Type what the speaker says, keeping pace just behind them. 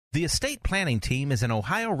The estate planning team is an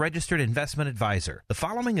Ohio registered investment advisor. The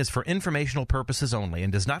following is for informational purposes only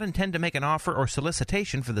and does not intend to make an offer or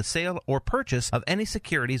solicitation for the sale or purchase of any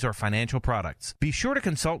securities or financial products. Be sure to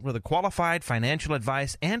consult with a qualified financial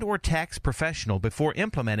advice and or tax professional before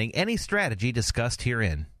implementing any strategy discussed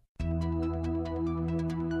herein.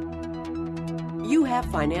 You have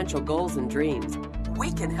financial goals and dreams.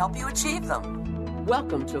 We can help you achieve them.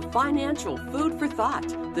 Welcome to Financial Food for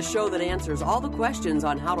Thought, the show that answers all the questions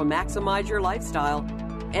on how to maximize your lifestyle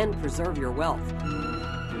and preserve your wealth.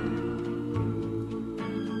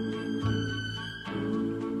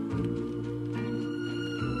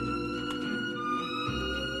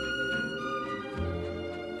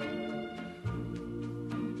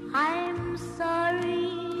 I'm sorry,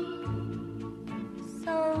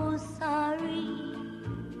 so sorry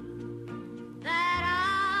that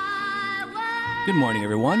Good morning,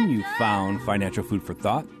 everyone. You found Financial Food for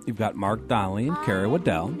Thought. You've got Mark Donnelly and Carrie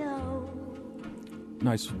Waddell.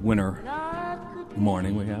 Nice winter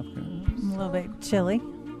morning we have. A little bit chilly.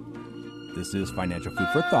 This is Financial Food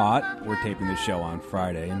for Thought. We're taping the show on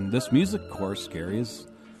Friday, and this music course, Carrie, is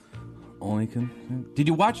only Did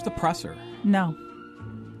you watch The Presser? No.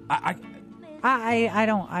 I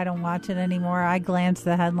don't watch it anymore. I glance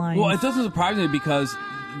the headlines. Well, it doesn't surprise me because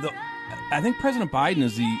I think President Biden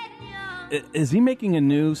is he making a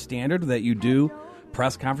new standard that you do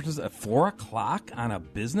press conferences at 4 o'clock on a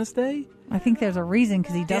business day? I think there's a reason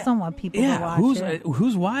because he doesn't want people to watch it.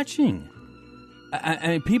 Who's watching? I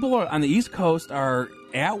mean, people on the East Coast are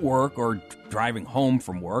at work or driving home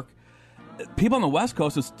from work. People on the West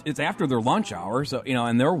Coast, it's after their lunch hour, so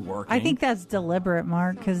and they're working. I think that's deliberate,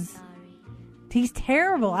 Mark, because he's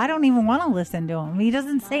terrible. I don't even want to listen to him. He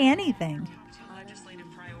doesn't say anything.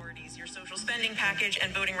 Spending package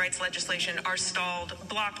and voting rights legislation are stalled,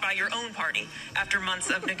 blocked by your own party after months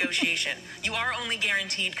of negotiation. You are only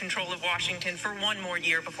guaranteed control of Washington for one more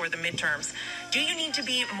year before the midterms. Do you need to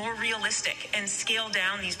be more realistic and scale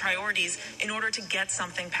down these priorities in order to get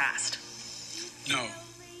something passed? No.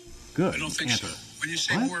 Good. I don't think answer. so. When you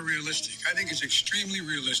say more realistic, I think it's extremely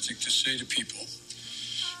realistic to say to people,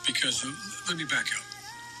 because let me back up.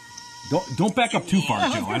 Don't back up too far,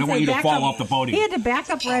 Joe. I don't want you to fall off the boat. He had to back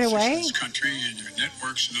up right away. In this country and your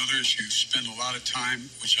networks and others, you spend a lot of time,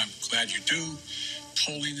 which I'm glad you do,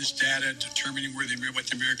 polling this data, determining what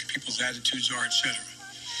the American people's attitudes are, etc.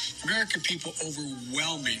 American people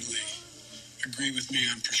overwhelmingly agree with me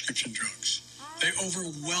on prescription drugs. They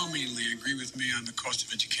overwhelmingly agree with me on the cost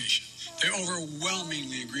of education. They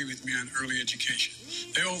overwhelmingly agree with me on early education.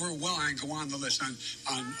 They overwhelmingly go on the list on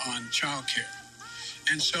child care.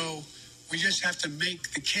 And so we just have to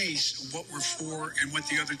make the case of what we're for and what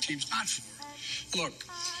the other team's not for. Look,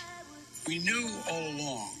 we knew all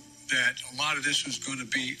along that a lot of this was going to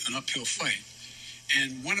be an uphill fight.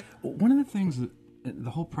 And one of the things that the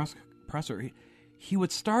whole presser, he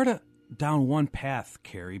would start down one path,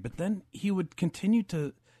 Carrie, but then he would continue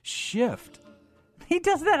to shift. He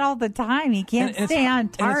does that all the time. He can't stay on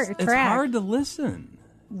track. It's hard to listen.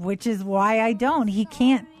 Which is why I don't. He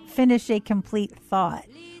can't finish a complete thought.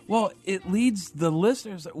 Well, it leads the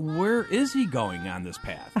listeners, where is he going on this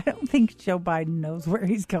path? I don't think Joe Biden knows where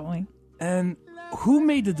he's going. And who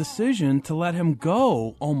made the decision to let him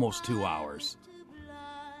go almost 2 hours?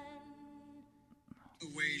 The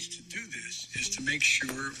ways to do this is to make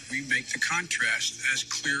sure we make the contrast as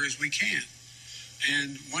clear as we can.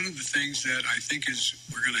 And one of the things that I think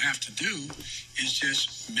we're going to have to do is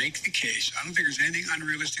just make the case. I don't think there's anything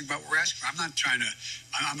unrealistic about what we're asking.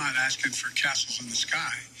 I'm not asking for castles in the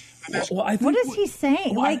sky. What is he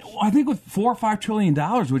saying? I think with $4 or $5 trillion,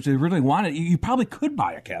 which they really wanted, you probably could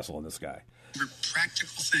buy a castle in the sky. They're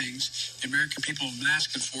practical things the American people have been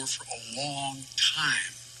asking for a long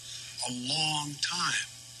time. A long time.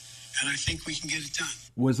 And I think we can get it done.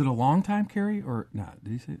 Was it a long time, Carrie, or not?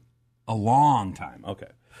 Did he say it? A long time. Okay.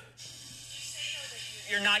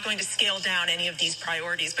 You're not going to scale down any of these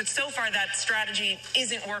priorities, but so far that strategy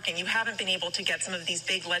isn't working. You haven't been able to get some of these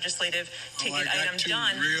big legislative ticket items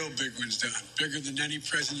done. Real big ones done, bigger than any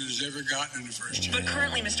president has ever gotten in the first year. But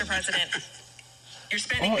currently, Mr. President, your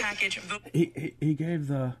spending package. He gave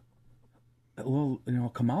the little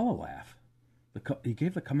Kamala laugh. He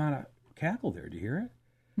gave the Kamala cackle there. Did you hear it?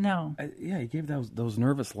 No. Yeah, he gave those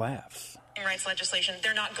nervous laughs. Rights legislation,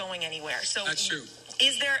 they're not going anywhere. So that's true.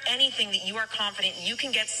 Is there anything that you are confident you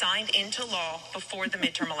can get signed into law before the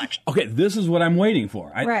midterm election? Okay, this is what I'm waiting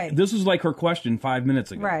for. Right. This is like her question 5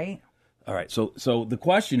 minutes ago. Right. All right. So the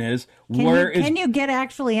question is, can you get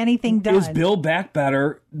actually anything done? Is Build Back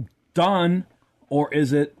Better done Or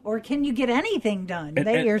is it? Or can you get anything done?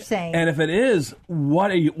 You're saying. And if it is,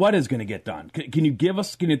 what is going to get done? Can you give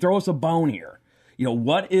us? Can you throw us a bone here?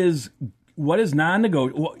 What is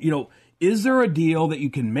non-negotiable? Is there a deal that you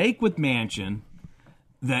can make with Manchin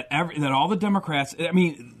that all the Democrats? I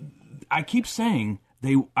mean, I keep saying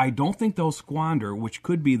I don't think they'll squander, which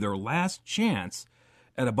could be their last chance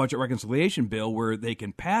at a budget reconciliation bill where they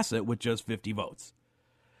can pass it with just 50 votes,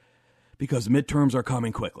 because midterms are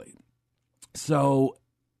coming quickly. So,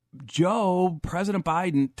 President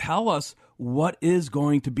Biden, tell us what is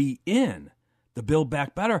going to be in the Build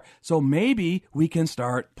Back Better, so maybe we can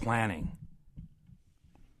start planning.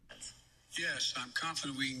 Yes, I'm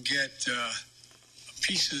confident we can get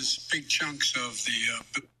pieces, big chunks of the...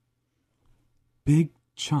 Big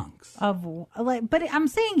chunks. But I'm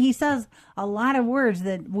saying he says a lot of words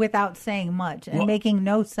that without saying much and making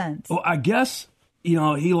no sense. Well, I guess, he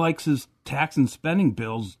likes his tax and spending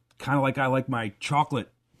bills kind of like I like my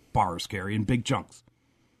chocolate bars, Carrie, in big chunks.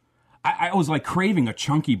 I was like craving a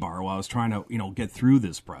chunky bar while I was trying to, get through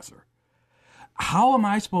this presser. How am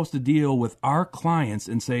I supposed to deal with our clients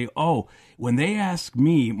and say, when they ask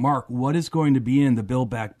me, Mark, what is going to be in the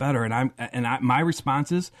Build Back Better? My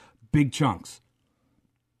response is big chunks.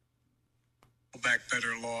 Build Back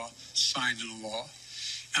Better law signed into law.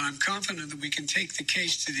 And I'm confident that we can take the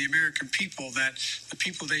case to the American people that the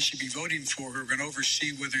people they should be voting for who are going to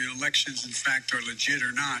oversee whether elections, in fact, are legit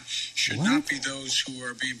or not, should not be those who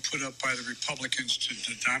are being put up by the Republicans to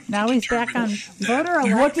now he's back on voter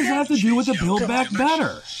election. What does that have to do with the Build Back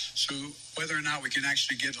Better? So whether or not we can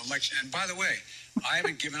actually get election. And by the way, I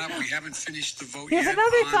haven't given up. We haven't finished the vote yet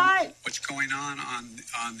on what's going on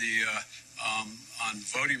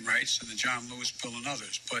voting rights and the John Lewis bill and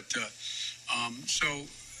others. But so,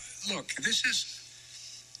 look, this is.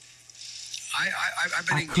 I've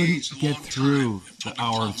been engaged a long time. I couldn't get through the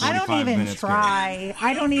hour and 45 minutes.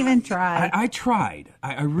 I don't even try. I tried.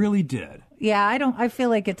 I really did. Yeah, I feel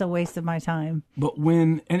like it's a waste of my time. But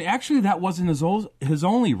and actually that wasn't his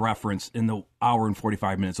only reference in the hour and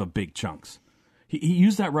 45 minutes of big chunks. He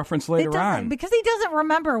used that reference later on. Because he doesn't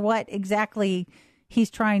remember what exactly he's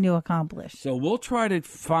trying to accomplish. So we'll try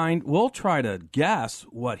to guess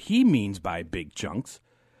what he means by big chunks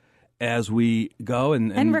as we go.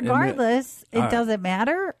 And regardless, it doesn't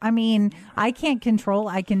matter. I mean, I can't control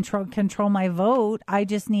my vote. I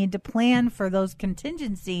just need to plan for those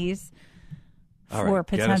contingencies for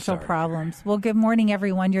potential problems. Well, good morning,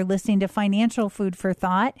 everyone. You're listening to Financial Food for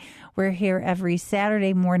Thought. We're here every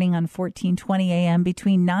Saturday morning on 1420 a.m.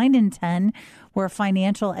 between 9 and 10. We're a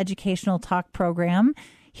financial educational talk program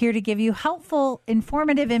here to give you helpful,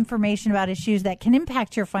 informative information about issues that can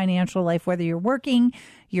impact your financial life, whether you're working,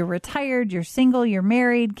 you're retired, you're single, you're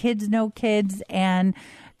married, kids, no kids, and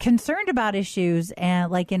concerned about issues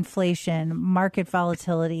like inflation, market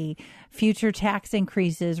volatility, future tax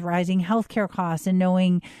increases, rising healthcare costs, and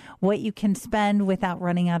knowing what you can spend without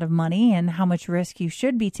running out of money and how much risk you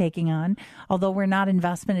should be taking on. Although we're not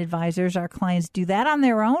investment advisors, our clients do that on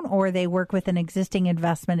their own or they work with an existing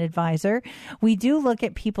investment advisor. We do look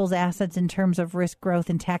at people's assets in terms of risk growth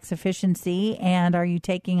and tax efficiency. And are you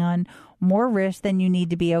taking on more risk than you need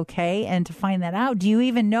to be okay? And to find that out, do you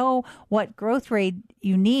even know what growth rate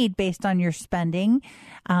you need based on your spending?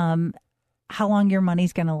 How long your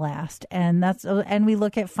money's going to last. And we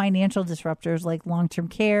look at financial disruptors like long-term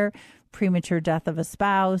care, premature death of a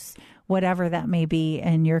spouse, whatever that may be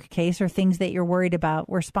in your case, or things that you're worried about.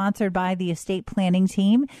 We're sponsored by the Estate Planning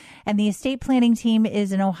Team. And the Estate Planning Team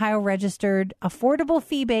is an Ohio-registered, affordable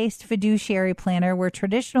fee-based fiduciary planner. We're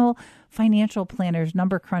traditional financial planners,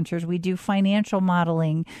 number crunchers. We do financial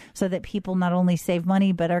modeling so that people not only save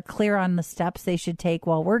money, but are clear on the steps they should take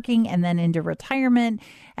while working and then into retirement,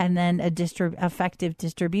 and then effective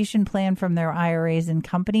distribution plan from their IRAs and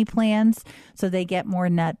company plans so they get more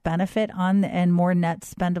net benefit and more net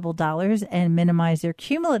spendable dollars and minimize their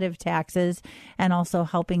cumulative taxes, and also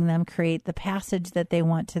helping them create the passage that they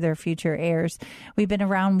want to their future heirs. We've been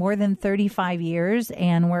around more than 35 years,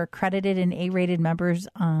 and we're accredited and A-rated members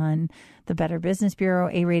on the Better Business Bureau,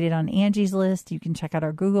 A-rated on Angie's List. You can check out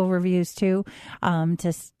our Google reviews too,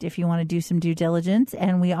 if you want to do some due diligence.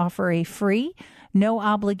 And we offer a free, no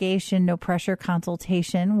obligation, no pressure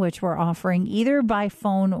consultation, which we're offering either by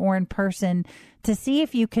phone or in person to see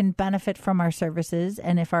if you can benefit from our services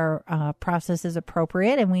and if our process is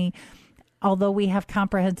appropriate. And although we have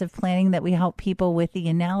comprehensive planning that we help people with the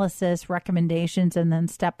analysis, recommendations, and then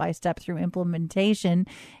step-by-step through implementation,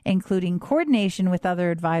 including coordination with other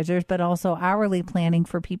advisors, but also hourly planning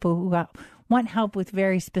for people who want help with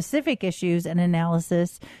very specific issues and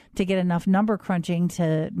analysis to get enough number crunching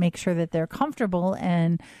to make sure that they're comfortable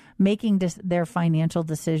and making their financial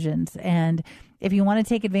decisions. And if you want to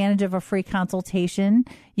take advantage of a free consultation,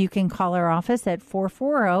 you can call our office at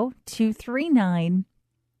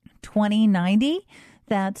 440-239-2090.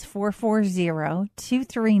 That's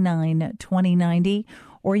 440-239-2090.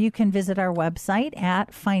 Or you can visit our website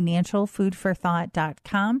at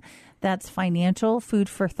financialfoodforthought.com. That's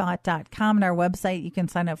financialfoodforthought.com. And our website, you can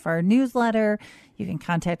sign up for our newsletter. You can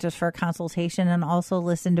contact us for a consultation and also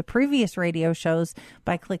listen to previous radio shows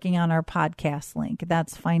by clicking on our podcast link.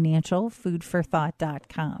 That's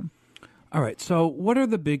financialfoodforthought.com. All right. So what are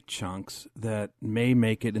the big chunks that may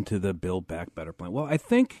make it into the Build Back Better plan? Well, I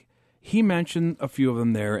think he mentioned a few of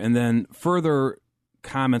them there, and then further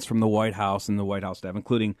comments from the White House and the White House staff,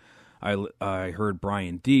 including I heard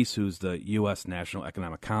Brian Deese, who's the U.S. National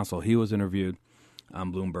Economic Council. He was interviewed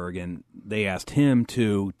on Bloomberg, and they asked him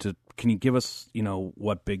to can you give us,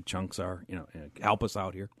 what big chunks are, help us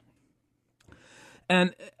out here.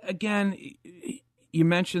 And again, you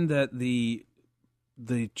mentioned that the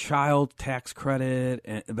child tax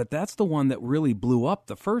credit, but that's the one that really blew up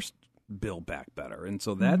the first Build Back Better, and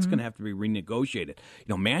so that's going to have to be renegotiated.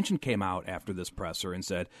 Manchin came out after this presser and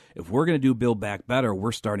said, if we're going to do Build Back Better,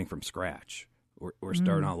 we're starting from scratch. We're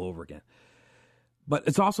starting all over again. But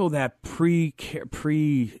it's also that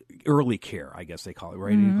early care, I guess they call it,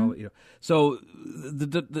 right? You call it, So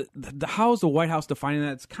the how is the White House defining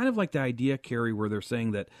that? It's kind of like the idea, Carrie, where they're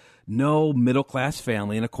saying that no middle class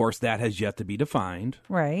family, and of course that has yet to be defined.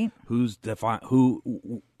 Right. Who's defined?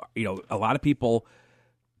 Who? A lot of people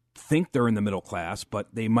think they're in the middle class,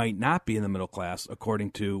 but they might not be in the middle class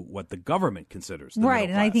according to what the government considers the right. middle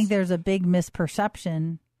And class. I think there's a big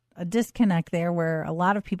misperception, a disconnect there where a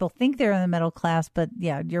lot of people think they're in the middle class, but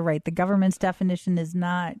yeah, you're right. The government's definition is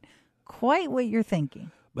not quite what you're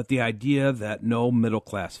thinking. But the idea that no middle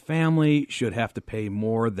class family should have to pay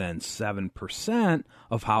more than 7%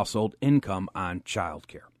 of household income on child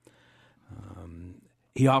care.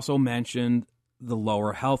 He also mentioned the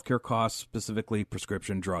lower healthcare costs, specifically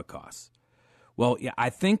prescription drug costs. Well, yeah, I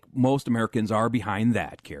think most Americans are behind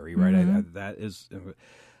that, Carrie, right? That is,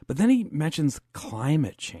 but then he mentions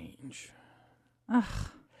climate change. Ugh.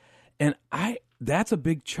 And that's a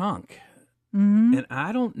big chunk. And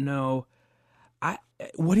I don't know,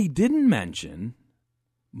 what he didn't mention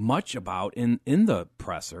much about in the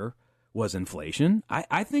presser was inflation.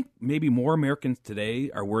 I think maybe more Americans today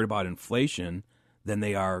are worried about inflation than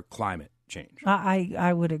they are climate change.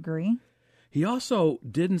 I would agree. He also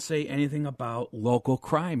didn't say anything about local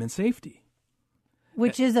crime and safety,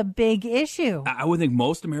 which is a big issue. I would think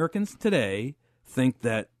most Americans today think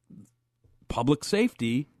that public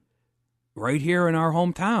safety right here in our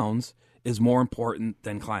hometowns is more important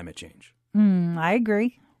than climate change. I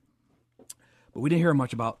agree. But we didn't hear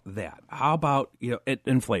much about that. How about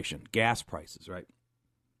inflation, gas prices, right?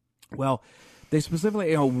 Well, they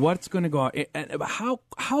specifically, what's going to go on, and how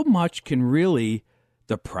much can really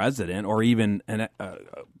the president or even a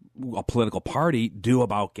political party do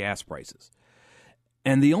about gas prices?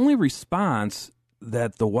 And the only response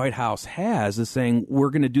that the White House has is saying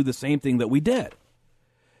we're going to do the same thing that we did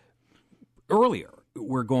earlier.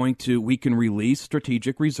 We can release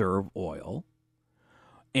strategic reserve oil,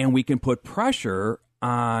 and we can put pressure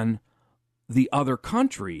on the other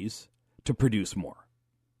countries to produce more.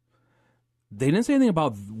 They didn't say anything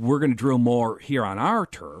about we're going to drill more here on our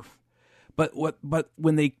turf, but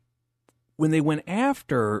when they went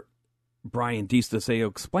after Brian Deese to say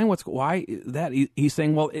explain why that he's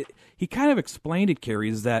saying, well, he kind of explained it, Carrie,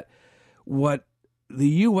 is that what the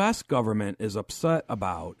U.S. government is upset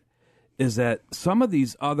about is that some of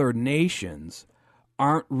these other nations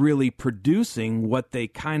aren't really producing what they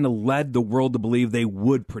kind of led the world to believe they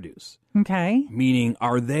would produce. Okay. Meaning,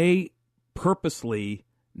 are they purposely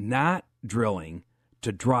not drilling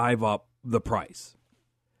to drive up the price?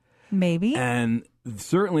 Maybe. And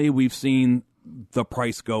certainly we've seen the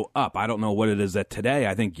price go up. I don't know what it is at today.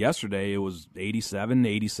 I think yesterday it was 87,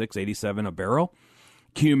 86, 87 a barrel.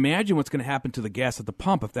 Can you imagine what's going to happen to the gas at the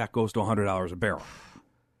pump if that goes to $100 a barrel?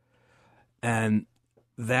 And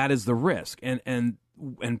that is the risk. And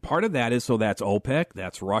part of that is, so that's OPEC,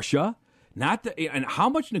 that's Russia. And how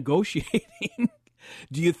much negotiating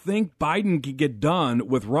do you think Biden could get done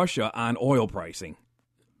with Russia on oil pricing?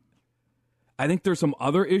 I think there's some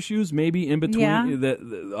other issues maybe in between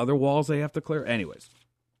the other walls they have to clear. Anyways,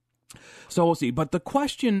 so we'll see. But the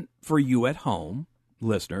question for you at home,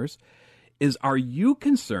 listeners, is are you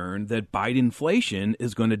concerned that Biden inflation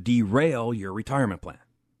is going to derail your retirement plan?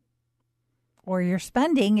 Or your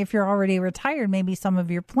spending, if you're already retired, maybe some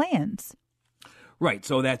of your plans. Right.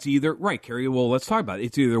 So that's either, right, Carrie, well, let's talk about it.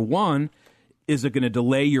 It's either one, is it going to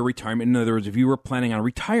delay your retirement? In other words, if you were planning on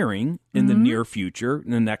retiring in the near future,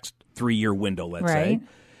 in the next 3-year window, let's say,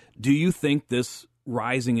 do you think this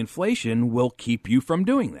rising inflation will keep you from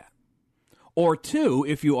doing that? Or two,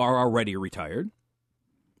 if you are already retired,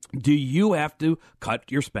 do you have to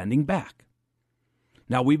cut your spending back?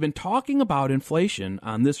 Now, we've been talking about inflation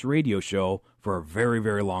on this radio show for a very,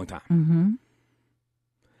 very long time.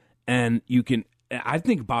 And you can, I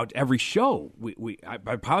think about every show,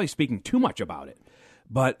 I'm probably speaking too much about it,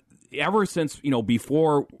 but ever since,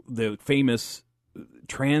 before the famous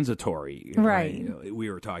transitory, we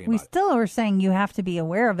were talking about. We still are saying you have to be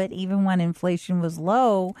aware of it. Even when inflation was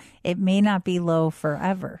low, it may not be low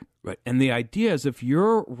forever. Right. And the idea is if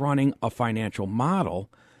you're running a financial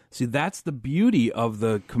model, see, that's the beauty of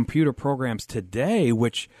the computer programs today,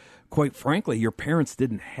 which, quite frankly, your parents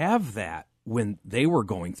didn't have that when they were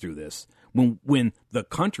going through this, when the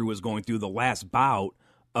country was going through the last bout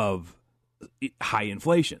of high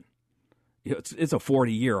inflation. It's a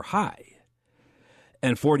 40-year high.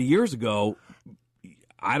 And 40 years ago,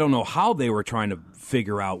 I don't know how they were trying to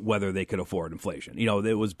figure out whether they could afford inflation.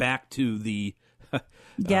 It was back to the...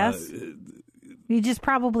 Yes. You just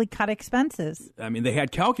probably cut expenses. I mean, they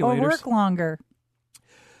had calculators. Or work longer.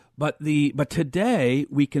 But today,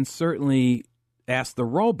 we can certainly ask the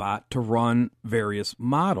robot to run various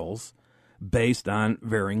models based on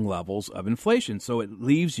varying levels of inflation. So it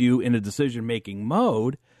leaves you in a decision-making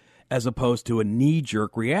mode as opposed to a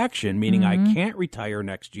knee-jerk reaction, meaning I can't retire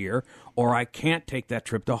next year or I can't take that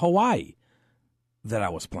trip to Hawaii that I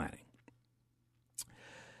was planning.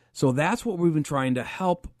 So that's what we've been trying to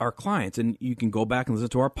help our clients. And you can go back and listen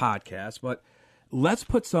to our podcast, but let's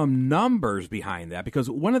put some numbers behind that, because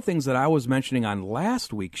one of the things that I was mentioning on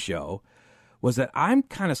last week's show was that I'm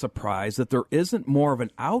kind of surprised that there isn't more of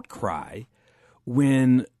an outcry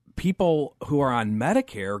when people who are on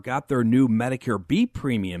Medicare got their new Medicare B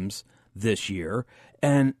premiums this year,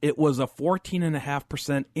 and it was a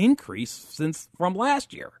 14.5% increase from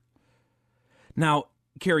last year. Now,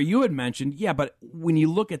 Carrie, you had mentioned, but when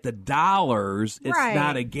you look at the dollars, it's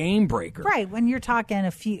not a game breaker. Right. When you're talking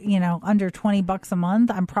a few, under $20 a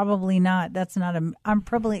month, I'm probably not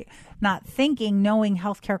thinking, knowing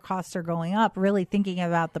healthcare costs are going up, really thinking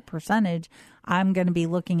about the percentage. I'm going to be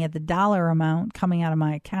looking at the dollar amount coming out of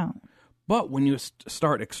my account. But when you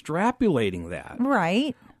start extrapolating that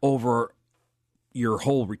over your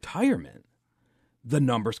whole retirement, the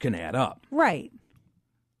numbers can add up. Right.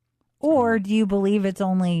 Or do you believe it's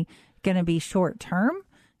only going to be short term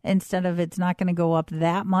instead of it's not going to go up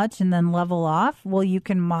that much and then level off? Well, you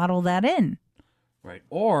can model that in. Right.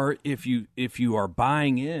 Or if you are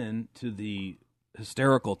buying in to the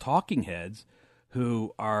hysterical talking heads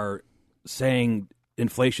who are saying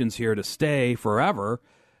inflation's here to stay forever,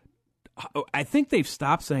 I think they've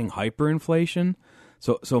stopped saying hyperinflation.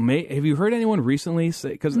 So have you heard anyone recently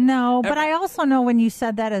say? No, but I also know when you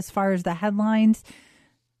said that as far as the headlines.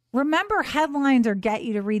 Remember, headlines or get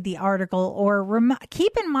you to read the article, or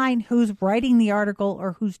keep in mind who's writing the article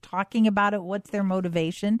or who's talking about it, what's their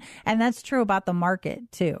motivation. And that's true about the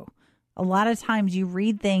market, too. A lot of times you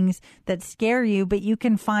read things that scare you, but you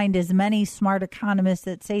can find as many smart economists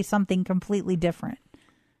that say something completely different.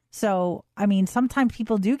 So, I mean, sometimes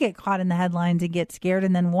people do get caught in the headlines and get scared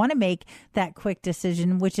and then want to make that quick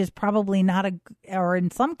decision, which is probably not or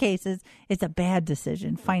in some cases, it's a bad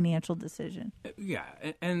decision, financial decision. Yeah.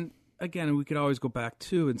 And again, we could always go back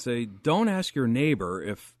to and say, don't ask your neighbor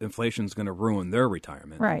if inflation's going to ruin their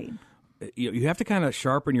retirement. Right. You have to kind of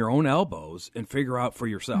sharpen your own elbows and figure out for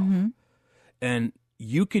yourself. And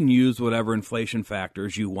you can use whatever inflation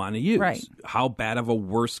factors you want to use. Right. How bad of a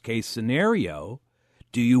worst case scenario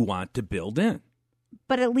do you want to build in?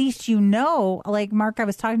 But at least like Mark, I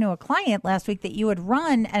was talking to a client last week that you had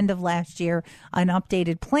run end of last year an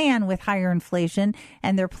updated plan with higher inflation,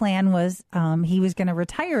 and their plan was he was going to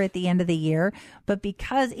retire at the end of the year. But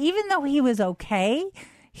because even though he was okay,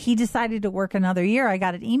 he decided to work another year. I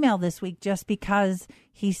got an email this week just because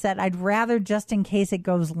he said, I'd rather, just in case it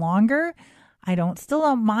goes longer, still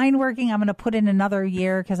don't mind working. I'm going to put in another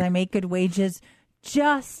year because I make good wages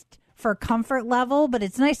just for comfort level, but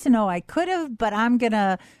it's nice to know I could have, but I'm going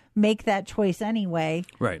to make that choice anyway.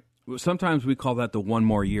 Right. Sometimes we call that the 1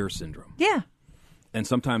 more year syndrome. Yeah. And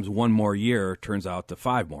sometimes 1 more year turns out to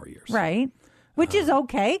 5 more years. Right. Which is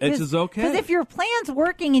okay. It is okay. Because if your plan's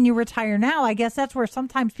working and you retire now, I guess that's where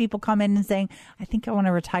sometimes people come in and saying, I think I want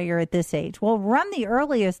to retire at this age. Well, run the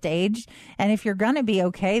earliest age. And if you're going to be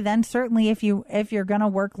okay, then certainly if you're going to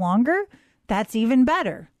work longer, that's even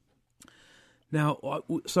better. Now,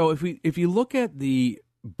 so if you look at the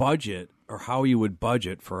budget or how you would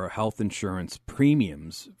budget for health insurance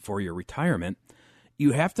premiums for your retirement,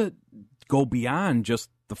 you have to go beyond just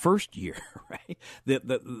the first year, right?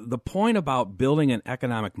 The point about building an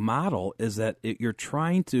economic model is that you're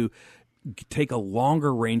trying to take a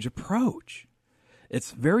longer range approach.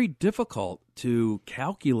 It's very difficult to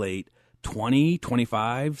calculate 20,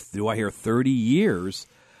 25, do I hear 30 years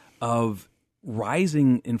of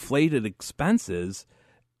rising inflated expenses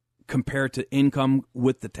compared to income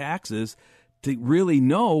with the taxes to really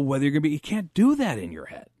know whether you're going to be, you can't do that in your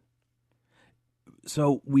head.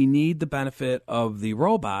 So we need the benefit of the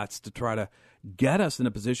robots to try to get us in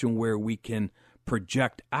a position where we can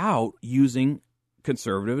project out using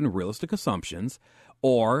conservative and realistic assumptions,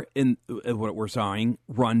 or in what we're saying,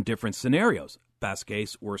 run different scenarios, best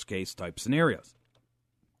case, worst case type scenarios.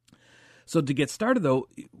 So to get started, though,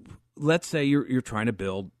 let's say you're trying to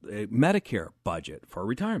build a Medicare budget for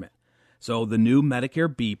retirement. So the new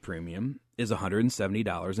Medicare B premium is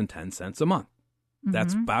 $170.10 a month. Mm-hmm.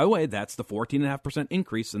 That's, by the way, that's the 14.5%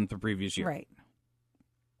 increase in the previous year. Right.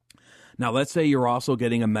 Now, let's say you're also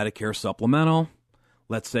getting a Medicare supplemental.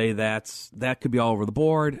 Let's say that could be all over the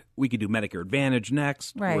board. We could do Medicare Advantage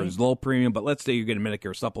next, where it's low premium. But let's say you're getting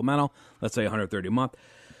Medicare supplemental. Let's say $130 a month.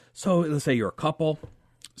 So let's say you're a couple.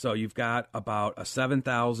 So you've got about a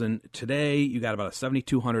 $7,000 today. You got about a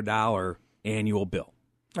 $7,200 annual bill,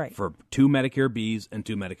 right, for 2 Medicare Bs and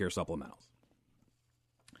 2 Medicare supplementals.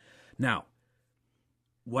 Now,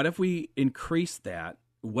 what if we increase that?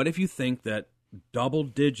 What if you think that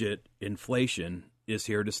double-digit inflation is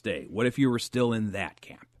here to stay? What if you were still in that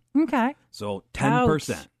camp? Okay. So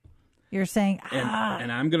 10%. Ouch. You're saying,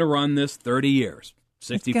 and I'm going to run this 30 years.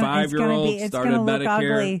 65-year-old started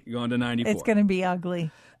Medicare, you're going to 94. It's going to be ugly.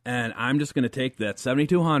 And I'm just going to take that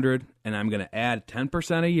 $7,200 and I'm going to add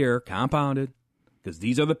 10% a year, compounded, because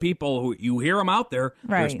these are the people who, you hear them out there.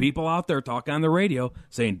 Right. There's people out there talking on the radio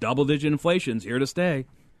saying double-digit inflation's here to stay.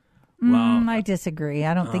 Well, I disagree.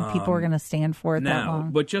 I don't think people are going to stand for it that long.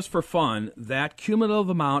 But just for fun, that cumulative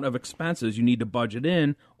amount of expenses you need to budget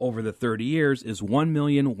in over the 30 years is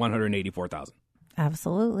 $1,184,000.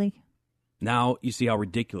 Absolutely. Now you see how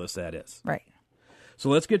ridiculous that is. Right. So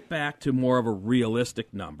let's get back to more of a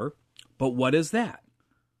realistic number. But what is that?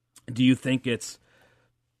 Do you think it's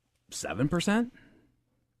 7%?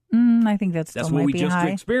 I think that's what we just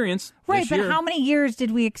experienced. Right, this year. But how many years did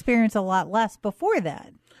we experience a lot less before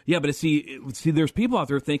that? Yeah, but see, there's people out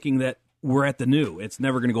there thinking that we're at the new. It's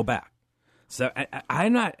never going to go back. So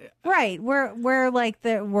I'm not right. We're like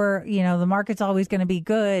the market's always going to be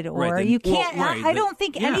good, or right, you can't. Well, right, I don't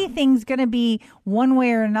think anything's going to be one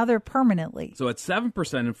way or another permanently. So at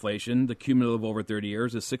 7% inflation, the cumulative over 30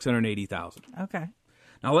 years is $680,000. Okay.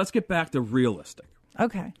 Now let's get back to realistic.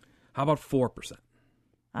 Okay. How about 4%?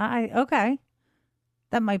 Okay.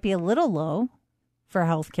 That might be a little low for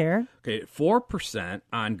healthcare. Okay, 4%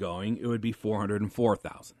 ongoing, it would be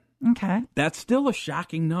 $404,000. Okay. That's still a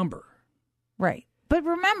shocking number. Right. But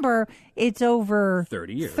remember, it's over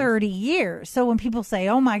 30 years. 30 years. So when people say,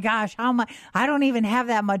 oh my gosh, how much? I don't even have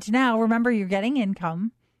that much now. Remember, you're getting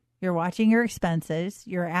income. You're watching your expenses.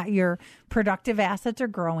 Your productive assets are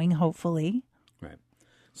growing, hopefully. Right.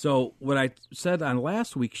 So what I said on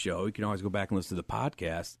last week's show, you can always go back and listen to the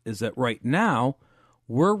podcast, is that right now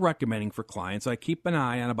we're recommending for clients, I keep an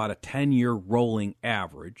eye on about a 10-year rolling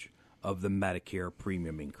average of the Medicare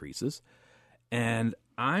premium increases. And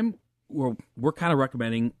we're kind of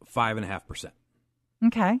recommending 5.5%.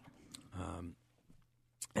 Okay.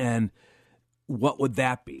 And what would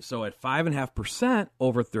that be? So at 5.5%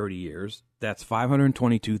 over 30 years, that's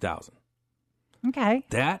 $522,000. Okay.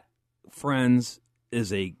 That, friends,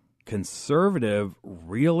 is a conservative,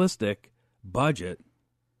 realistic budget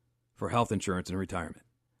for health insurance and retirement.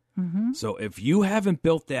 Mm-hmm. So if you haven't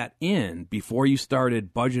built that in before you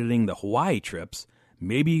started budgeting the Hawaii trips,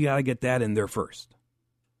 maybe you got to get that in there first.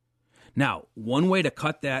 Now, one way to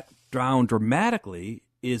cut that down dramatically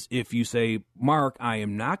is if you say, Mark, I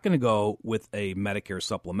am not going to go with a Medicare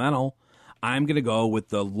supplemental. I'm going to go with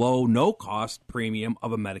the low, no-cost premium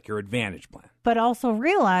of a Medicare Advantage plan. But also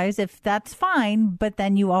realize if that's fine, but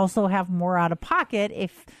then you also have more out of pocket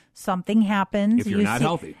if something happens. If you're not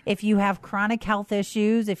healthy. If you have chronic health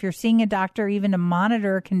issues, if you're seeing a doctor even to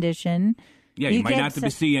monitor a condition. Yeah, you might not have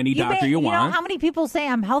to see any doctor you want. You know how many people say,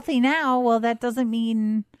 I'm healthy now? Well, that doesn't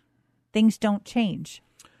mean things don't change.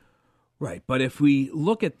 Right. But if we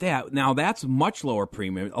look at that, now that's much lower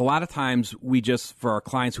premium. A lot of times we just, for our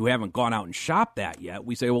clients who haven't gone out and shopped that yet,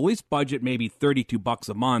 we say, well, at least budget maybe $32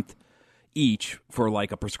 a month each for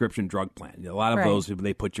like a prescription drug plan. A lot of those,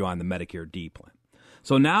 they put you on the Medicare D plan.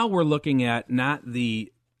 So now we're looking at not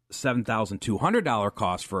the $7,200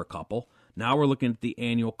 cost for a couple. Now we're looking at the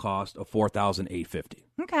annual cost of $4,850.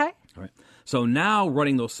 Okay. All right. So now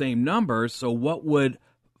running those same numbers, so what would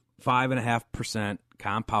 5.5%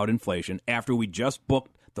 compound inflation after we just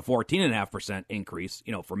booked the 14.5% increase,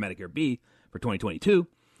 for Medicare B for 2022,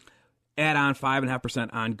 add on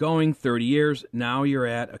 5.5% ongoing, 30 years, now you're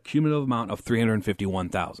at a cumulative amount of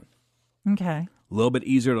 $351,000. Okay. A little bit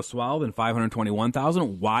easier to swallow than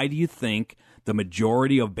 $521,000. Why do you think the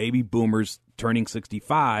majority of baby boomers turning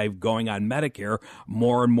 65 going on Medicare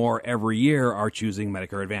more and more every year are choosing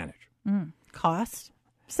Medicare Advantage? Cost?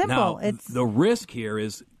 Simple. Now, It's the risk here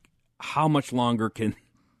is how much longer can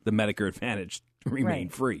the Medicare Advantage remain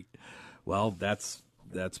free? Well, that's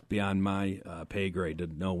beyond my pay grade to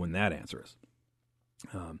know when that answer is.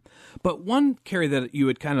 But one, Carrie, that you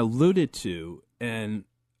had kind of alluded to, and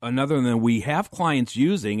another that we have clients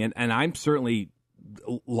using, and I'm certainly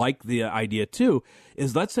like the idea too,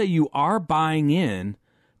 is let's say you are buying in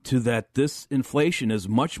to that this inflation is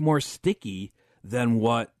much more sticky than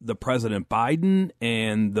what the President Biden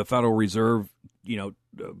and the Federal Reserve,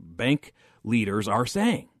 bank leaders are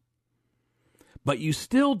saying. But you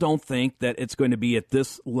still don't think that it's going to be at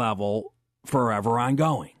this level forever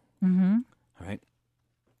ongoing. Mm-hmm. All right.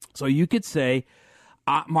 So you could say,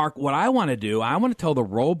 Mark, what I want to do, I want to tell the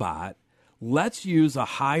robot, let's use a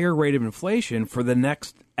higher rate of inflation for the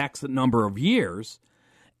next X number of years,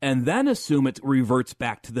 and then assume it reverts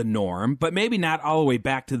back to the norm, but maybe not all the way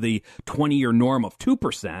back to the 20-year norm of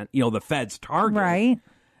 2%, the Fed's target. right.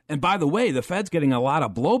 And by the way, the Fed's getting a lot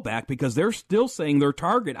of blowback because they're still saying their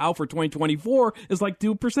target out for 2024 is like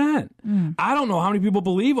 2%. I don't know how many people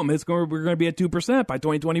believe them. We're going to be at 2% by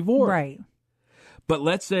 2024. Right. But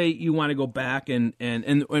let's say you want to go back and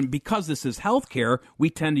because this is healthcare, we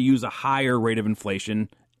tend to use a higher rate of inflation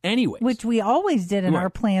anyways. Which we always did in our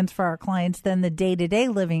plans for our clients than the day-to-day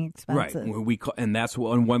living expenses. Right. And that's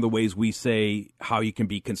one of the ways we say how you can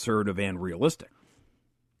be conservative and realistic.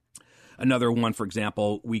 Another one, for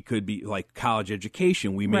example, we could be like college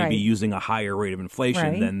education. We may be using a higher rate of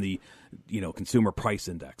inflation than the, consumer price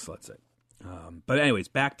index, let's say. But anyways,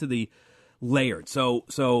 back to the layered. So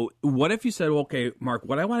what if you said, well, okay, Mark,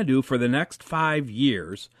 what I want to do for the next 5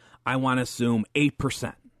 years, I want to assume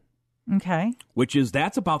 8%. Okay.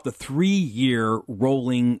 That's about the 3-year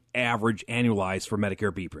rolling average annualized for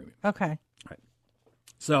Medicare B premium. Okay. Right.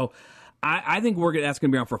 So I think that's going to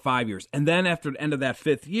be around for 5 years. And then after the end of that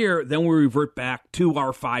 5th year, then we revert back to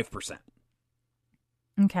our 5%.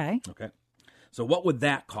 Okay. Okay. So what would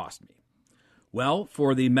that cost me? Well,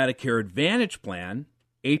 for the Medicare Advantage plan,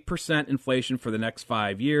 8% inflation for the next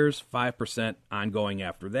 5 years, 5% ongoing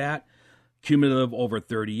after that, cumulative over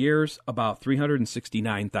 30 years, about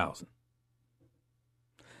 $369,000.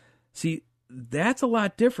 See, that's a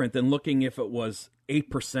lot different than looking if it was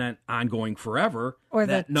 8% ongoing forever. Or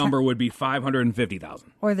that number would be $550,000.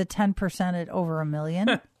 Or the 10% at over $1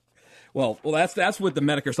 million. Well, that's with the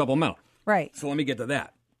Medicare supplemental. Right. So let me get to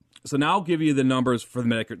that. So now I'll give you the numbers for the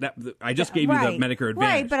Medicare. I just gave you the Medicare Advantage.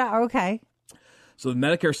 Right, but okay. So the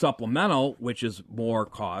Medicare supplemental, which is more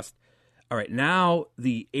cost. All right, now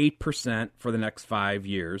the 8% for the next 5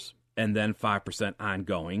 years and then 5%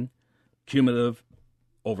 ongoing, cumulative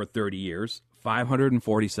over 30 years,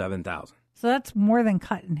 $547,000. So that's more than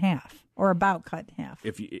cut in half, or about cut in half.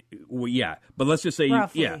 But let's just say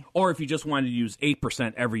roughly. Or if you just wanted to use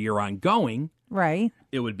 8% every year ongoing, right,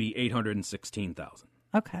 it would be $816,000.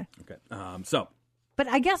 Okay. But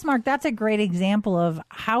I guess, Mark, that's a great example of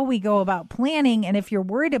how we go about planning. And if you're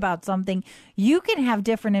worried about something, you can have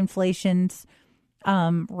different inflations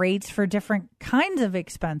rates for different kinds of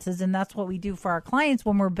expenses. And that's what we do for our clients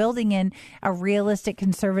when we're building in a realistic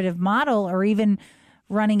conservative model, or even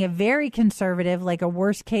running a very conservative, like a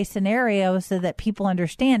worst case scenario, so that people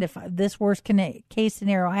understand if this worst case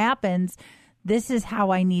scenario happens, this is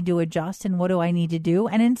how I need to adjust and what do I need to do.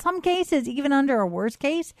 And in some cases, even under a worst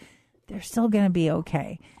case, they're still going to be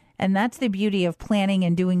okay. And that's the beauty of planning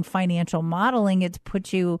and doing financial modeling. It's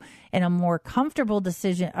put you in a more comfortable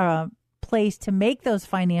place to make those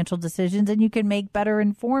financial decisions, and you can make better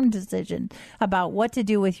informed decisions about what to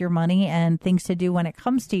do with your money and things to do when it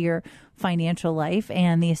comes to your financial life.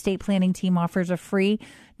 And the estate planning team offers a free,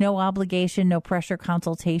 no obligation, no pressure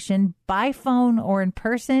consultation by phone or in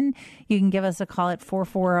person. You can give us a call at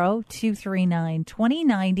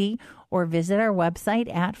 440-239-2090 or visit our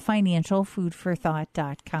website at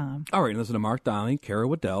financialfoodforthought.com. All right, listen to Mark Donnelly, Kara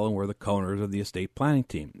Waddell, and we're the co-owners of the estate planning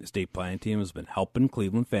team. The estate planning team has been helping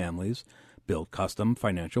Cleveland families build custom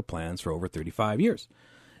financial plans for over 35 years.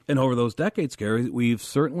 And over those decades, Gary, we've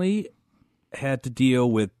certainly had to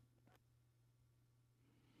deal with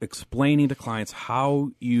explaining to clients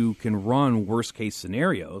how you can run worst-case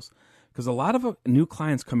scenarios, Because a lot of new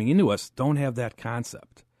clients coming into us don't have that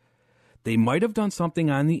concept. They might have done something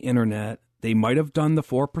on the internet. They might have done the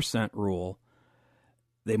 4% rule.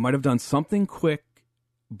 They might have done something quick,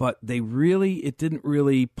 but it didn't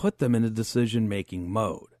really put them in a decision-making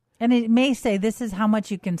mode. And it may say this is how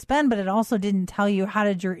much you can spend, but it also didn't tell you how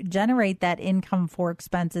to generate that income for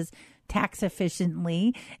expenses tax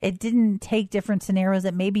efficiently. It didn't take different scenarios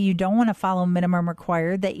that maybe you don't want to follow minimum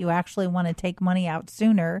required, that you actually want to take money out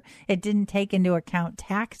sooner. It didn't take into account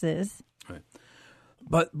taxes. Right.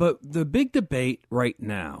 But the big debate right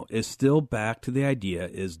now is still back to the idea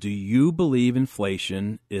is, do you believe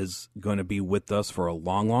inflation is going to be with us for a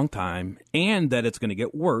long, long time and that it's going to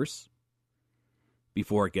get worse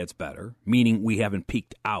before it gets better, meaning we haven't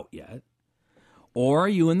peaked out yet? Or are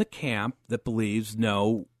you in the camp that believes,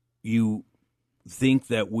 no, you think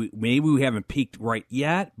that maybe we haven't peaked right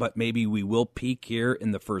yet, but maybe we will peak here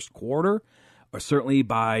in the first quarter, or certainly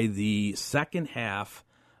by the second half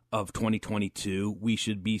of 2022, we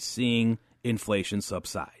should be seeing inflation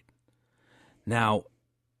subside. Now,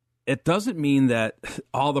 it doesn't mean that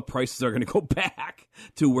all the prices are going to go back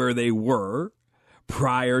to where they were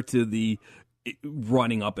prior to the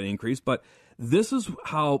running up an increase, but this is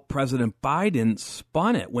how President Biden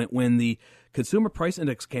spun it when the Consumer Price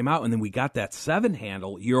Index came out and then we got that 7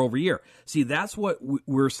 handle year over year. See, that's what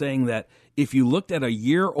we're saying, that if you looked at a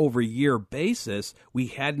year over year basis, we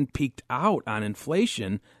hadn't peaked out on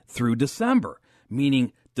inflation through December,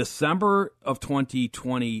 meaning December of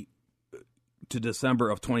 2020 to December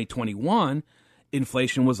of 2021,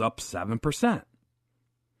 inflation was up 7%.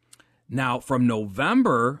 Now, from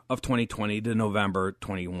November of 2020 to November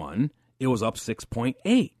 21, it was up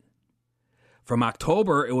 6.8. From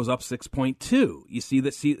October, it was up 6.2. You see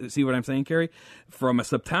that? See what I'm saying, Carrie? From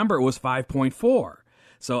September, it was 5.4.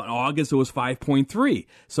 So in August, it was 5.3.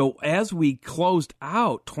 So as we closed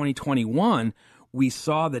out 2021, we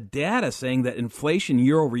saw the data saying that inflation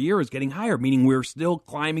year over year is getting higher, meaning we're still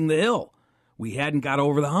climbing the hill. We hadn't got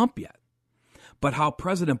over the hump yet. But how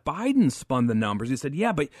President Biden spun the numbers, he said,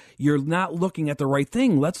 yeah, but you're not looking at the right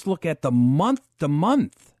thing. Let's look at the month to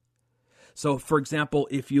month. So, for example,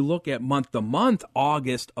 if you look at month to month,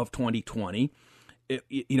 August of 2020,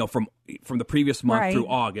 from the previous month through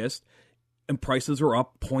August, and prices were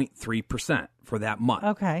up 0.3% for that month.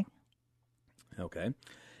 Okay.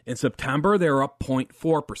 In September, they were up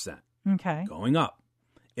 0.4%. Okay. Going up.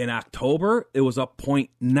 In October, it was up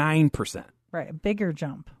 0.9%. Right, a bigger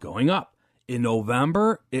jump. Going up. In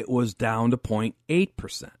November, it was down to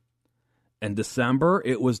 0.8%. In December,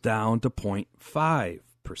 it was down to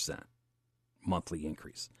 0.5% monthly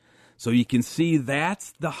increase. So you can see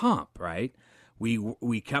that's the hump, right?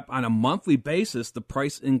 We kept on a monthly basis, the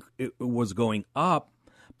price it was going up,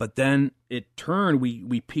 but then it turned,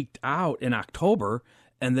 we peaked out in October,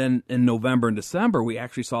 and then in November and December, we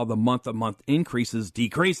actually saw the month-to-month increases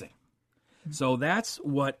decreasing. Mm-hmm. So that's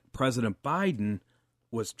what President Biden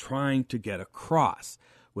was trying to get across,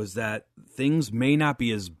 was that things may not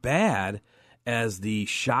be as bad as the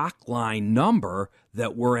shock line number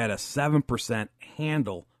that we're at a 7%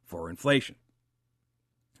 handle for inflation.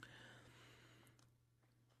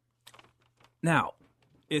 Now,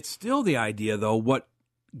 it's still the idea, though, what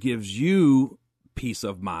gives you peace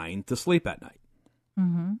of mind to sleep at night.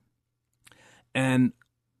 Mm-hmm. And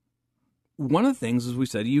one of the things, as we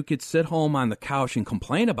said, you could sit home on the couch and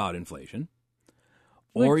complain about inflation.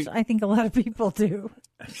 Which I think a lot of people do.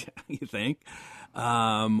 You think?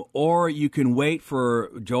 Or you can wait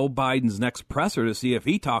for Joe Biden's next presser to see if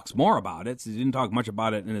he talks more about it. He didn't talk much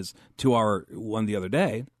about it in his 2-hour one the other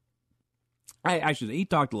day. I should say he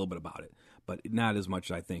talked a little bit about it, but not as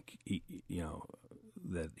much as I think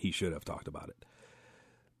that he should have talked about it.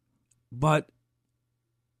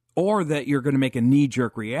 Or that you're going to make a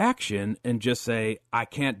knee-jerk reaction and just say, I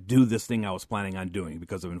can't do this thing I was planning on doing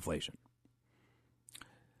because of inflation.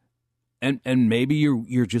 And maybe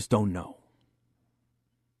you just don't know.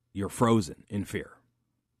 You're frozen in fear.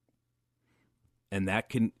 And that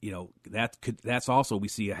can, that's also, we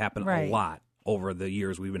see it happen a lot over the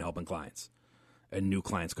years we've been helping clients and new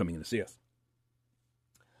clients coming in to see us.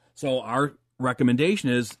 So our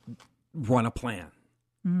recommendation is run a plan.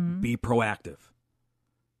 Mm-hmm. Be proactive.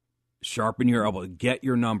 Sharpen your elbow. Get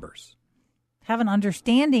your numbers. Have an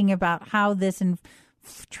understanding about how this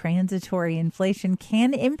transitory inflation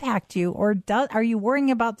can impact you, or are you worrying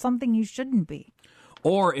about something you shouldn't be?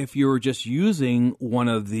 Or if you're just using one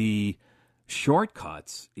of the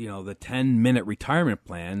shortcuts, the 10-minute retirement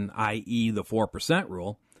plan, i.e. the 4%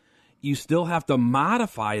 rule, you still have to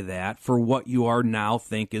modify that for what you are now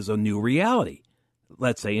think is a new reality,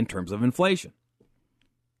 let's say in terms of inflation.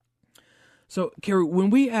 So, Carrie, when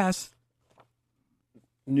we ask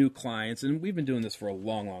new clients, and we've been doing this for a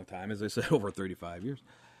long, long time, as I said, over 35 years,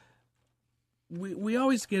 we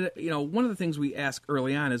always get, one of the things we ask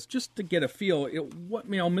early on is just to get a feel, what,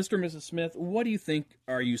 Mr. and Mrs. Smith, what do you think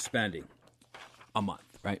are you spending a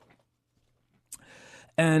month, right?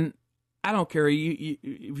 And I don't care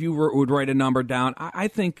if you would write a number down. I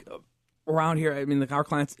think around here, our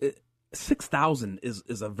clients, 6,000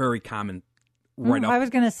 is a very common write-up. I was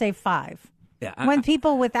going to say 5. Yeah, when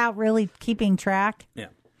people without really keeping track. Yeah,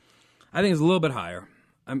 I think it's a little bit higher.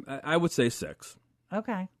 I would say 6.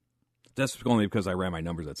 Okay. That's only because I ran my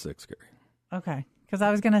numbers at 6, Gary. Okay. Because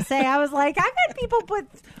I was going to say, I was like, I've had people put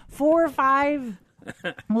 4 or 5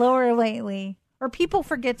 lower lately. Or people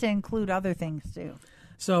forget to include other things, too.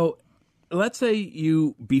 So let's say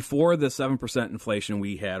before the 7% inflation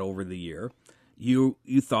we had over the year, you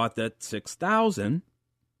thought that 6,000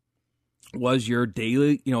 was your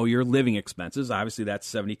daily, your living expenses. Obviously, that's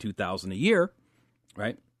 $72,000 a year,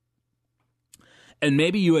 right? And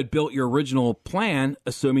maybe you had built your original plan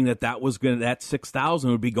assuming that that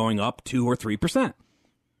 6,000 would be going up 2 or 3%.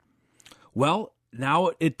 Well,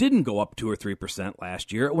 now it didn't go up 2 or 3%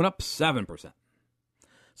 last year. It went up 7%.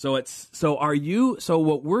 So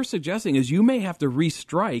what we're suggesting is you may have to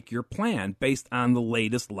restrike your plan based on the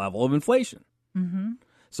latest level of inflation. Mm-hmm.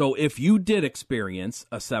 So if you did experience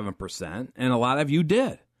a 7%, and a lot of you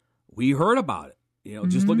did, we heard about it.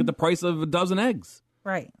 Just look at the price of a dozen eggs.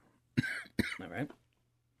 Right. All right.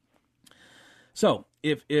 So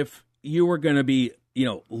if you were going to be,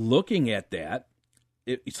 looking at that,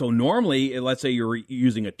 so normally, let's say you're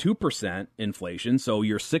using a 2% inflation, so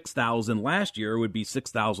your 6,000 last year would be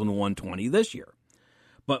 6,120 this year.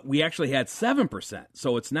 But we actually had 7%,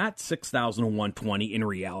 so it's not 6,120 in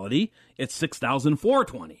reality, it's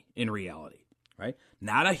 6,420 in reality, right?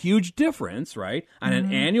 Not a huge difference, right? On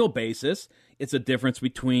an annual basis, it's a difference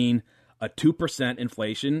between a 2%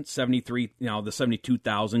 inflation, the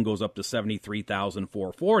 72,000 goes up to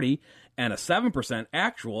 73,440, and a 7%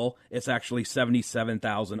 actual, it's actually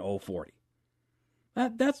 77,040.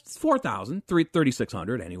 That's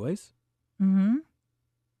 3,600 anyways. Mm-hmm.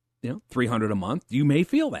 300 a month. You may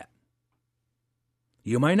feel that.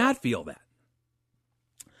 You might not feel that.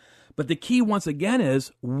 But the key, once again,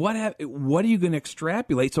 is what are you going to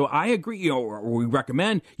extrapolate? So I agree. We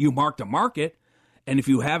recommend you mark to market. And if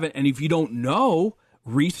you haven't, and if you don't know,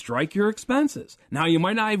 restrike your expenses. Now, you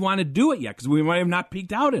might not even want to do it yet because we might have not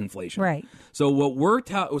peaked out inflation. Right. So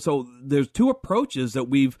so there's 2 approaches that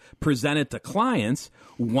we've presented to clients.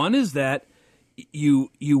 One is that you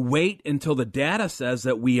wait until the data says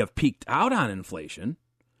that we have peaked out on inflation,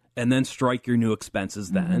 and then strike your new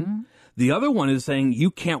expenses then. Mm-hmm. The other one is saying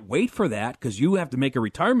you can't wait for that because you have to make a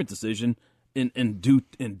retirement decision in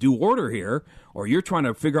due order here, or you're trying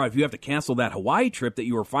to figure out if you have to cancel that Hawaii trip that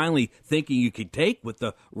you were finally thinking you could take with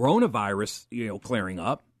the coronavirus, clearing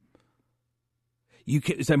up. You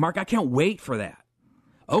can say, Mark, I can't wait for that.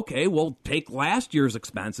 Okay, well, take last year's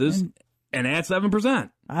expenses and add 7%.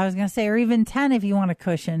 I was going to say, or even 10 if you want a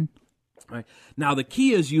cushion. Right. Now, the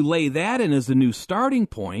key is you lay that in as a new starting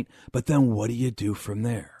point, but then what do you do from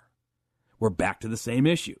there? We're back to the same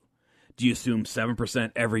issue. Do you assume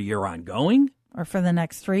 7% every year ongoing? Or for the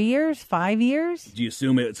next 3 years, 5 years? Do you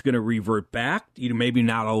assume it's going to revert back, maybe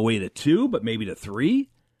not all the way to 2, but maybe to 3?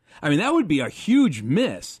 That would be a huge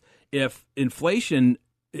miss if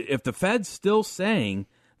the Fed's still saying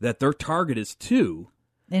that their target is 2.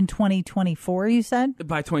 In 2024, you said?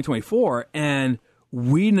 By 2024, and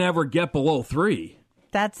we never get below 3.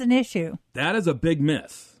 That's an issue. That is a big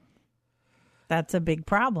miss. That's a big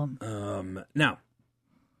problem. Now,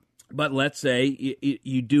 but let's say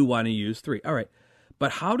you do want to use 3. All right.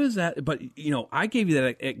 But how does that, I gave you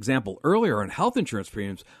that example earlier on health insurance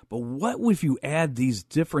premiums, but what if you add these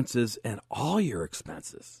differences in all your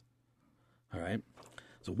expenses? All right.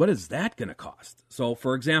 So what is that going to cost? So,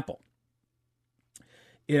 for example,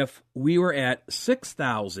 if we were at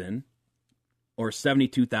 6,000 or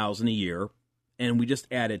 72,000 a year, and we just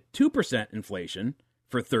added 2% inflation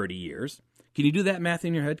for 30 years, can you do that math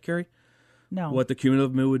in your head, Carrie? No. What the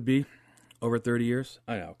cumulative move would be over 30 years?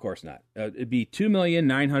 I know, of course not. It'd be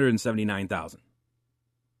 2,979,000.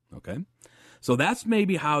 Okay? So that's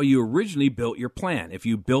maybe how you originally built your plan, if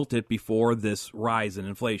you built it before this rise in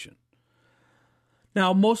inflation.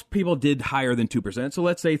 Now, most people did higher than 2%, so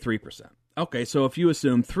let's say 3%. Okay, so if you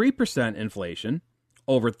assume 3% inflation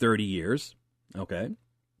over 30 years, okay,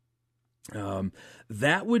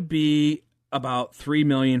 that would be about $3.5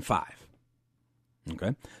 million.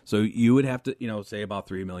 Okay, so you would have to, say about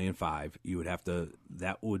 $3.5 million. You would have to.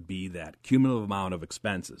 That would be that cumulative amount of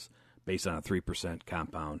expenses based on a 3%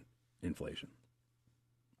 compound inflation.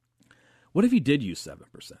 What if you did use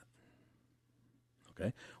 7%?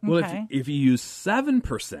 Okay. Well, Okay. if you use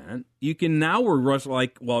 7%, you can now we're rushed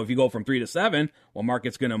like, well, if you go from 3 to 7, well,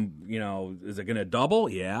 market's going to, is it going to double?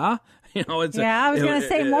 Yeah. I was going to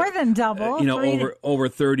say more than double. Over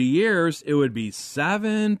 30 years, it would be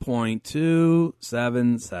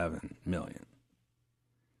 7.277 million.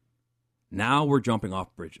 Now we're jumping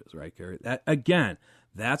off bridges, right, Carrie? Now, do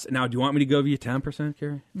you want me to give you 10%,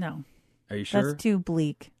 Carrie? No. Are you sure? That's too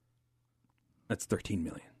bleak. That's 13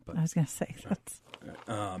 million. But, I was going to say that's...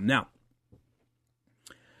 now,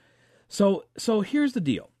 so here's the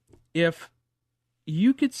deal. If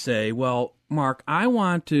you could say, well, Mark, I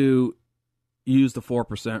want to use the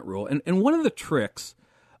 4% rule, and one of the tricks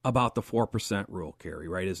about the 4% rule, Carrie,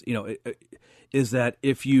 right, is that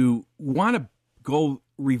if you want to go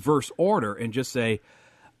reverse order and just say,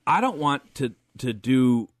 I don't want to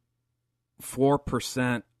do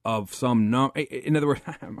 4% of some number. In other words,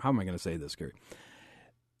 how am I going to say this, Gary?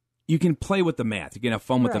 You can play with the math. You can have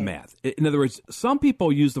fun with the math. In other words, some people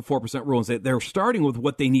use the 4% rule and say they're starting with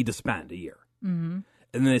what they need to spend a year. Mm-hmm.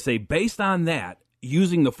 And then they say, based on that,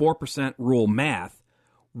 using the 4% rule math,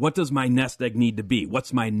 what does my nest egg need to be?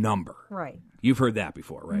 What's my number? Right. You've heard that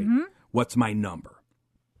before, right? Mm-hmm. What's my number?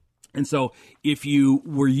 And so if you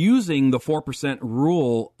were using the 4%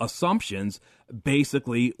 rule assumptions,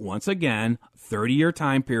 basically, once again, 30-year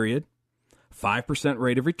time period, 5%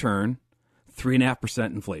 rate of return,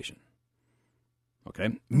 3.5% inflation.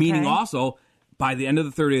 Okay? Meaning also, by the end of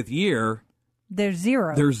the 30th year, there's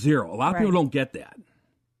zero. A lot of people don't get that.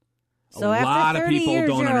 So a lot after of 30 people years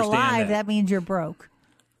don't you're understand alive, that means you're broke.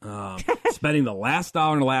 Spending the last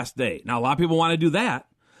dollar on the last day. Now, a lot of people want to do that.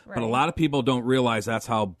 Right. But a lot of people don't realize that's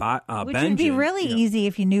how Which would be really easy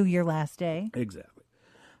if you knew your last day. Exactly.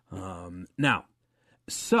 Now,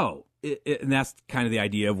 so, and that's kind of the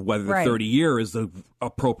idea of whether the 30-year is the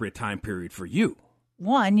appropriate time period for you.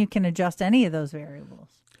 One, you can adjust any of those variables.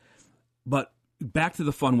 But back to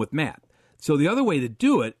the fun with math. So the other way to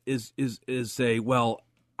do it is say, well,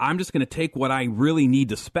 I'm just going to take what I really need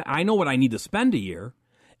to spend. I know what I need to spend a year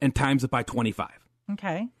and times it by 25.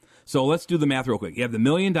 Okay. So let's do the math real quick. You have the $1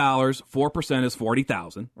 million, 4% is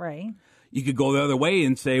 40,000. Right. You could go the other way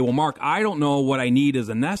and say, well, Mark, I don't know what I need as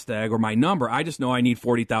a nest egg or my number. I just know I need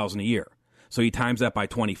 40,000 a year. So you times that by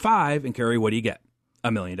 25 and Carrie, what do you get?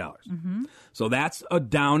 $1 million. Mm-hmm. So that's a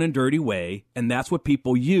down and dirty way, and that's what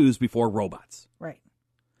people use before robots. Right.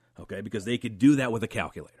 Okay, because they could do that with a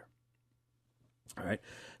calculator. All right.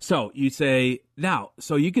 So you say,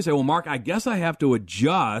 so you can say, well, Mark, I guess I have to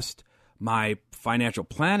adjust my financial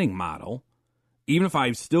planning model, even if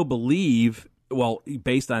I still believe, well,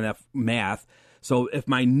 based on that math. So if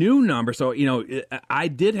my new number, I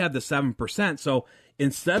did have the 7%. So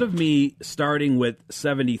instead of me starting with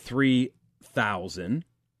 73,000,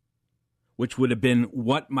 which would have been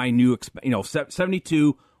what my new,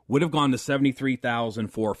 72 would have gone to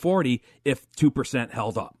 73,440 if 2%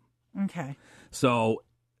 held up. Okay. So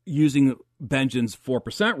using Benjamin's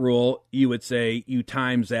 4% rule, you would say you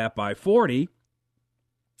times that by 40,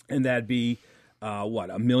 and that'd be,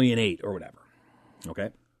 $1.8 million or whatever. Okay?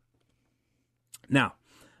 Now,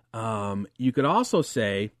 you could also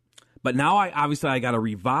say, but now I got to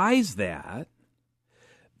revise that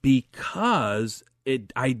because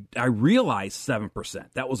I realized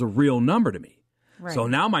 7%. That was a real number to me. Right. So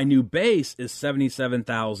now my new base is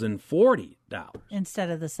 $77,040. Instead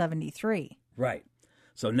of the 73. Right.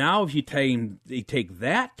 So now if you take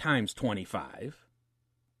that times 25,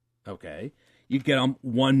 okay, you get them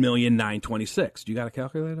 1,926,000. Do you got a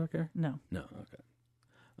calculator, okay? No. No, okay.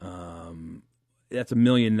 That's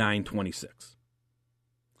 1,926,000.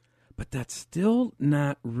 But that's still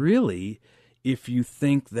not really if you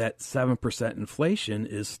think that 7% inflation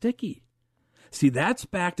is sticky. See, that's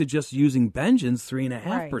back to just using Benjamin's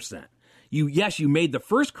 3.5%. Right. You made the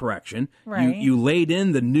first correction. Right. You laid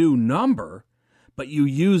in the new number, but you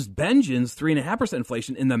used Benjamin's 3.5%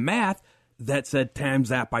 inflation in the math that said times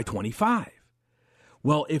that by 25.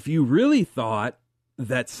 Well, if you really thought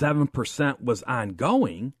that 7% was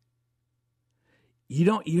ongoing,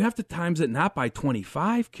 you have to times it not by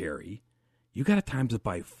 25, Carrie. You got to times it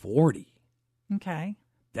by 40. Okay.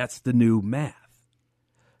 That's the new math,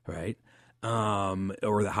 right?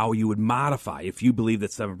 Or how you would modify if you believe that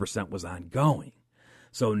 7% was ongoing.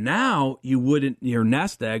 So now your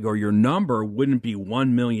nest egg or your number wouldn't be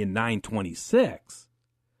 1,926,000.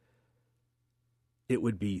 It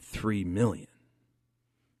would be 3 million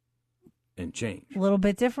and change. A little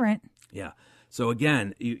bit different. Yeah. So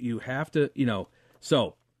again, you have to,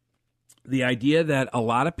 so the idea that a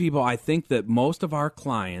lot of people, I think that most of our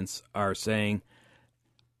clients are saying,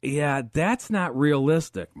 yeah, that's not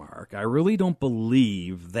realistic, Mark. I really don't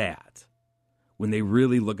believe that when they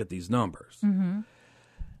really look at these numbers. Mm-hmm.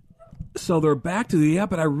 So they're back to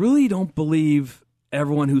but I really don't believe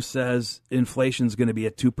everyone who says inflation's going to be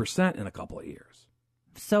at 2% in a couple of years.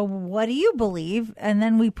 So what do you believe? And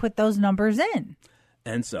then we put those numbers in.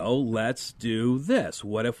 And so let's do this.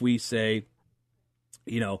 What if we say,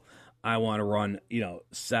 I want to run,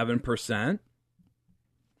 7%,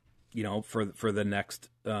 for the next,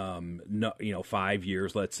 5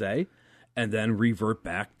 years, let's say, and then revert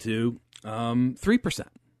back to 3%.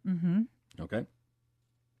 Mm-hmm. Okay.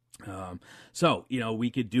 So, we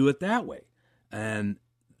could do it that way and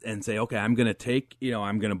say, okay, I'm going to take,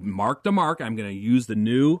 I'm going to mark to mark. I'm going to use the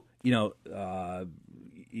new, the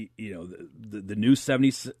new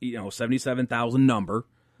 77,000 number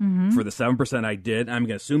for the 7% I did. I'm going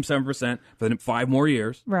to assume 7% for the 5 more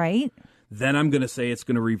years. Right. Then I'm going to say it's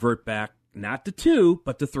going to revert back not to 2,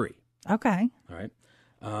 but to 3. Okay. All right.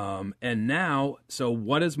 And now, so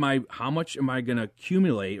how much am I going to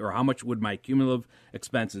accumulate, or how much would my cumulative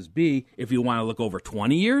expenses be if you want to look over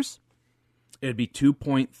 20 years? It'd be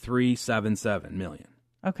 $2.377 million.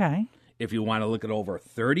 Okay. If you want to look at over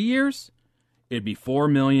 30 years, it'd be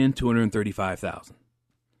 $4,235,000.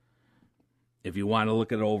 If you want to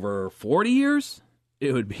look at over 40 years,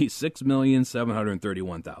 it would be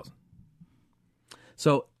 $6,731,000.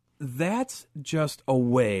 So that's just a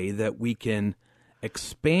way that we can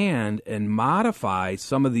expand and modify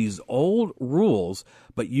some of these old rules,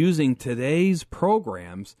 but using today's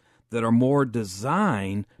programs that are more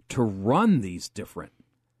designed to run these different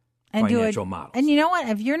financial models. And you know what?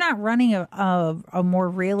 If you're not running a more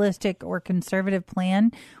realistic or conservative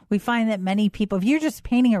plan, we find that many people, if you're just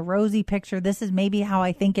painting a rosy picture, this is maybe how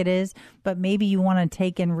I think it is, but maybe you want to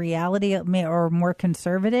take in reality or more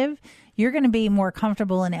conservative, you're going to be more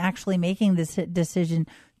comfortable in actually making this decision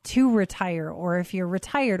to retire, or if you're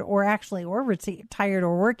retired or retired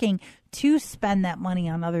or working, to spend that money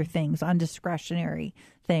on other things, on discretionary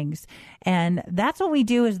things. And that's what we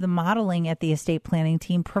do, is the modeling at the estate planning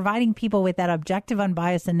team, providing people with that objective,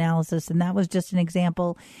 unbiased analysis. And that was just an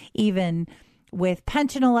example, even with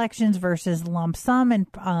pension elections versus lump sum and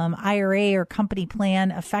IRA or company plan,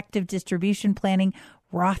 effective distribution planning,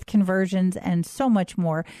 Roth conversions, and so much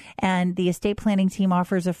more. And the estate planning team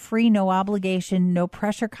offers a free, no obligation, no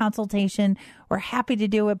pressure consultation. We're happy to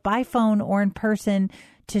do it by phone or in person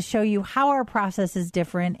to show you how our process is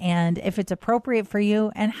different and if it's appropriate for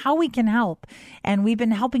you and how we can help. And we've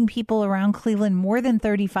been helping people around Cleveland more than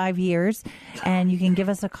 35 years. And you can give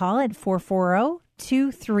us a call at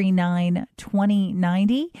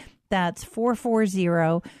 440-239-2090. That's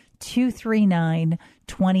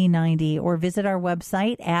 440-239-2090, or visit our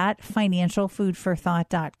website at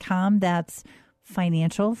financialfoodforthought.com. That's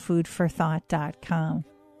financialfoodforthought.com.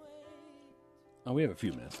 Oh, we have a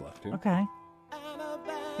few minutes left here. Okay.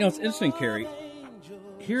 It's interesting, Carrie.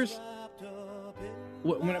 Here's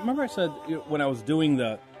remember I said when I was doing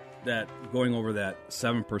going over that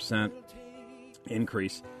 7%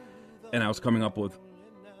 increase, and I was coming up with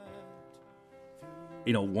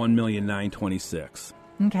 $1,926,000.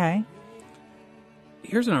 Okay.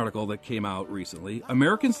 Here's an article that came out recently.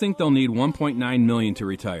 Americans think they'll need $1.9 million to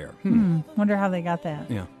retire. Wonder how they got that.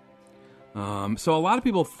 Yeah. So a lot of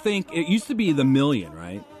people think it used to be the million,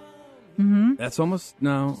 right? Mm-hmm. That's almost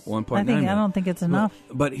 1.9 million. I don't think it's enough.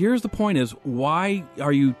 But here's the point: is why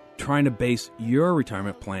are you trying to base your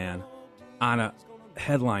retirement plan on a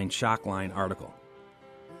headline, shockline article?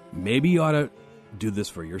 Maybe you ought to do this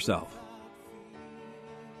for yourself.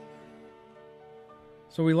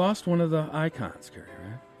 So we lost one of the icons, Carrie,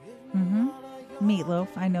 right? Mm-hmm. Meatloaf,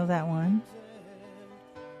 I know that one.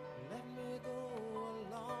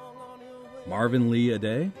 Marvin Lee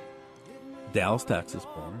Aday, Dallas, Texas,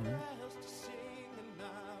 born.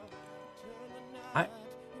 Right?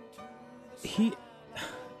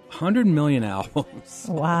 100 million albums.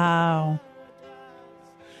 Wow.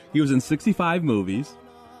 He was in 65 movies,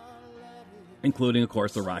 including, of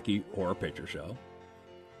course, the Rocky Horror Picture Show.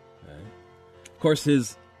 Okay. Of course,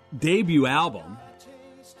 his debut album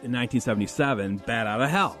in 1977, Bat Out of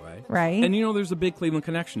Hell, right? Right. And, there's a big Cleveland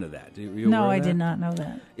connection to that. No, I did not know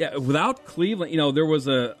that. Yeah, without Cleveland, there was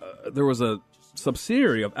a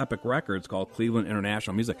subsidiary of Epic Records called Cleveland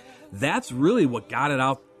International Music. That's really what got it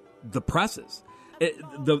out the presses.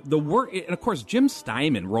 The work, and of course, Jim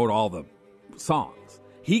Steinman wrote all the songs.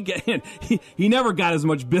 he never got as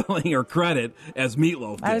much billing or credit as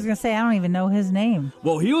Meatloaf did. I was going to say, I don't even know his name.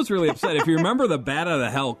 Well, he was really upset. If you remember the Bat Out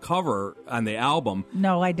of Hell cover on the album.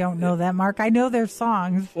 No, I don't know that, Mark. I know their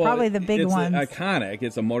songs, probably the big ones. It's iconic.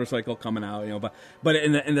 It's a motorcycle coming out, but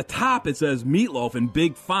in the top it says Meatloaf in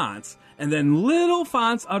big fonts, and then little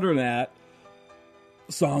fonts under that,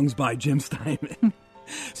 songs by Jim Steinman.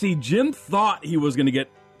 See, Jim thought he was going to get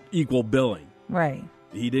equal billing. Right.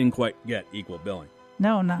 He didn't quite get equal billing.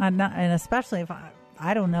 No, not, and especially if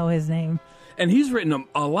I don't know his name. And he's written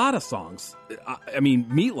a lot of songs. I mean,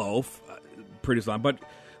 Meatloaf produced a lot, but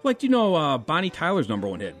Bonnie Tyler's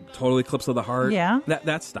 #1 hit, Total Eclipse of the Heart. Yeah.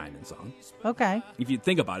 That's Steinman's song. Okay. If you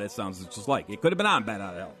think about it, it sounds just like it could have been on Bat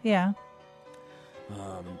Out of Hell. Yeah.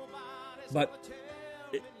 But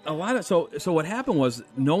a lot of so what happened was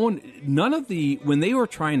when they were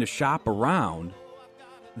trying to shop around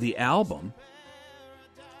the album,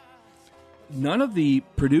 none of the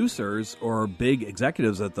producers or big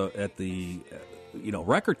executives at the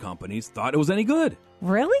record companies thought it was any good.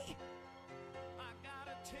 Really?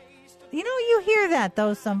 You hear that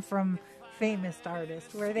though, some from famous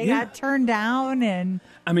artists where they got turned down, and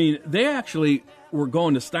I mean, they actually were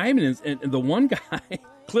going to Steinman, and the one guy,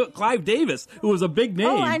 Clive Davis, who was a big name.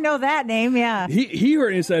 Oh, I know that name. Yeah, he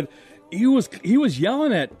heard it and said he was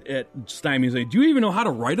yelling at Steinman, saying, "Do you even know how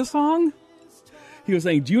to write a song?" He was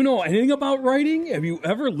saying, "Do you know anything about writing? Have you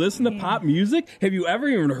ever listened to pop music? Have you ever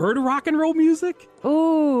even heard of rock and roll music?"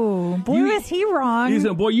 Ooh, boy, was he wrong. He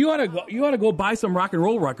said, "Boy, you ought to go buy some rock and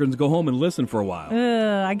roll records and go home and listen for a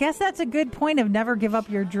while." I guess that's a good point of never give up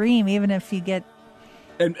your dream, even if you get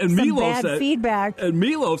and some Meatloaf bad feedback. And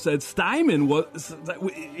Meatloaf said Steinman was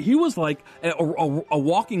like a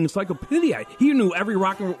walking encyclopedia. He knew every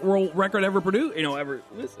rock and roll record ever produced.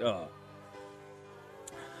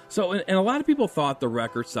 So, and a lot of people thought the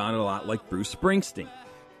record sounded a lot like Bruce Springsteen.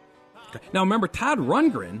 Okay. Now, remember, Todd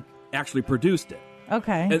Rundgren actually produced it.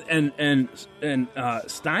 Okay. And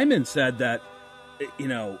Steinman said that,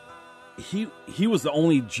 he was the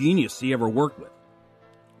only genius he ever worked with.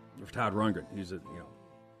 Todd Rundgren. He's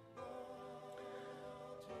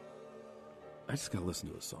I just got to listen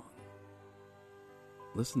to a song.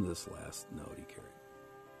 Listen to this last note he carried.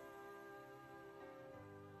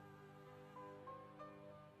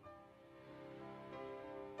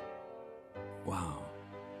 Wow.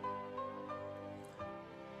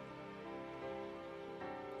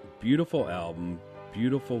 Beautiful album,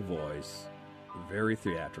 beautiful voice, very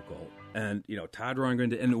theatrical. And Todd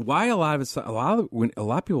Rundgren, and why a lot of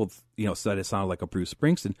people said it sounded like a Bruce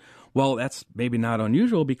Springsteen. Well, that's maybe not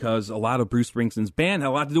unusual because a lot of Bruce Springsteen's band had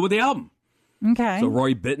a lot to do with the album. Okay. So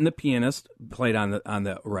Roy Bittan, the pianist, played on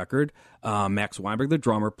the record. Max Weinberg, the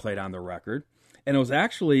drummer, played on the record. And it was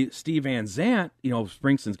actually Steve Van Zandt,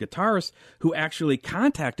 Springsteen's guitarist, who actually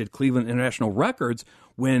contacted Cleveland International Records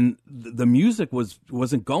when the music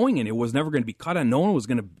wasn't going and it was never going to be cut on. No one was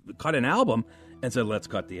going to cut an album, and said, "Let's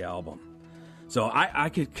cut the album." So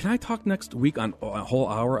can I talk next week on a whole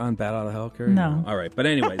hour on Bat Out of Hell, Carrie? No. All right, but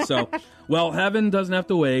anyway, so heaven doesn't have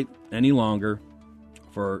to wait any longer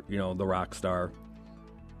for the rock star.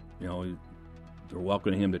 They're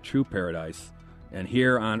welcoming him to true paradise, and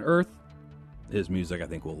here on earth, his music, I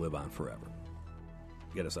think, will live on forever.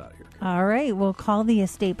 Get us out of here. All right. We'll call the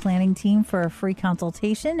estate planning team for a free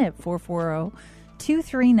consultation at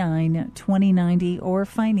 440-239-2090 or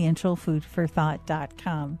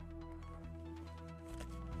financialfoodforthought.com.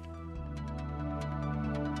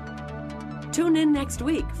 Tune in next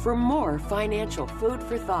week for more Financial Food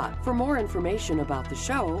for Thought. For more information about the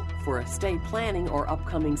show, for estate planning or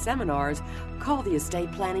upcoming seminars, call the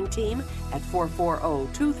estate planning team at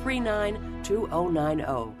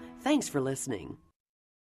 440-239-2090. Thanks for listening.